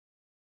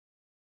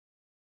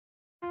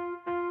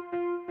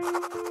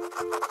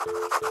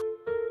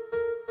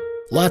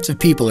Lots of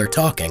people are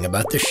talking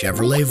about the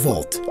Chevrolet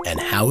Volt and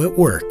how it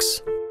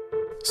works.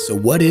 So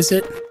what is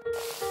it?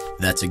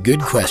 That's a good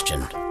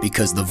question,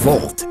 because the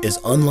Volt is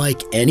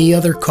unlike any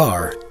other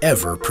car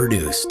ever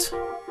produced.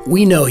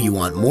 We know you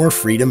want more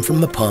freedom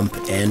from the pump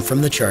and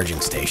from the charging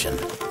station,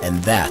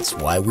 and that's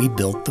why we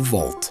built the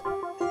Volt.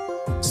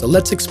 So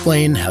let's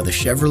explain how the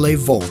Chevrolet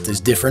Volt is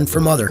different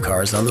from other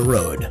cars on the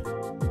road.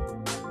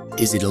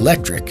 Is it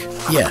electric?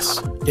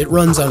 Yes, it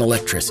runs on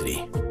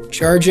electricity.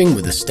 Charging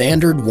with a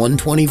standard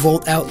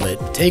 120-volt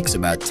outlet takes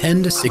about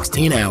 10 to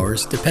 16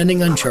 hours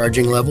depending on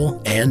charging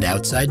level and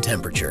outside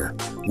temperature.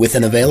 With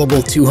an available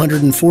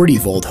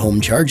 240-volt home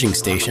charging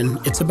station,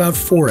 it's about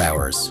 4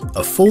 hours.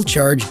 A full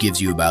charge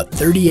gives you about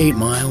 38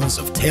 miles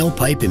of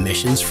tailpipe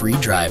emissions-free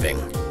driving.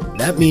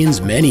 That means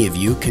many of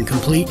you can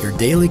complete your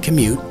daily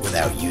commute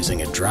without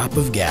using a drop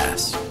of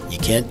gas. You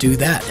can't do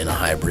that in a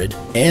hybrid.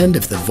 And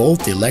if the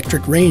Volt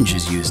electric range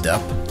is used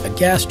up, a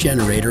gas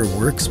generator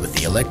works with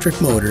the electric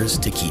motors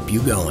to keep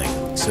you going.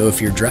 So if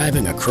you're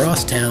driving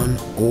across town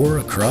or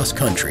across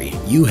country,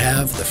 you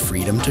have the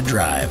freedom to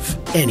drive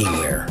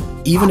anywhere.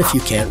 Even if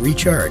you can't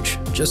recharge,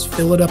 just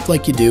fill it up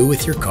like you do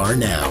with your car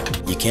now.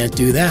 You can't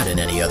do that in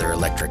any other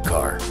electric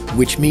car,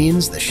 which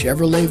means the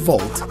Chevrolet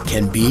Volt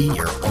can be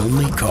your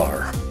only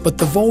car. But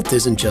the Volt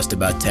isn't just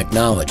about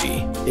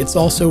technology, it's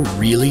also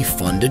really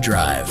fun to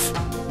drive.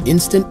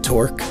 Instant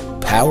torque,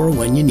 power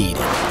when you need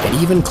it,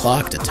 and even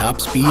clocked a top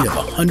speed of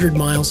 100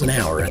 miles an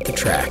hour at the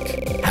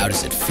track. How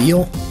does it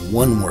feel?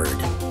 One word: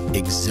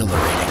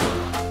 exhilarating.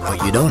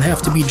 But you don't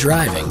have to be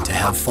driving to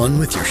have fun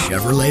with your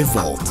Chevrolet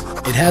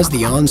Volt. It has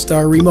the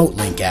OnStar Remote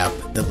Link app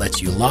that lets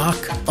you lock,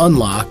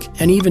 unlock,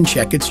 and even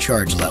check its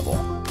charge level.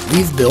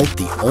 We've built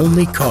the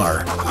only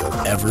car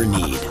you'll ever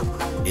need.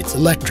 It's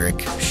electric,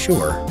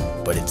 sure,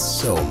 but it's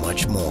so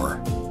much more.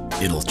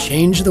 It'll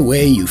change the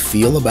way you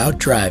feel about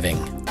driving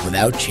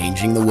without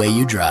changing the way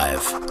you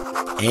drive.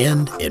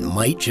 And it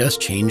might just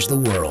change the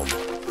world.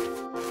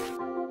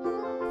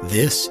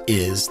 This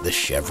is the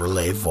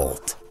Chevrolet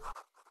Volt.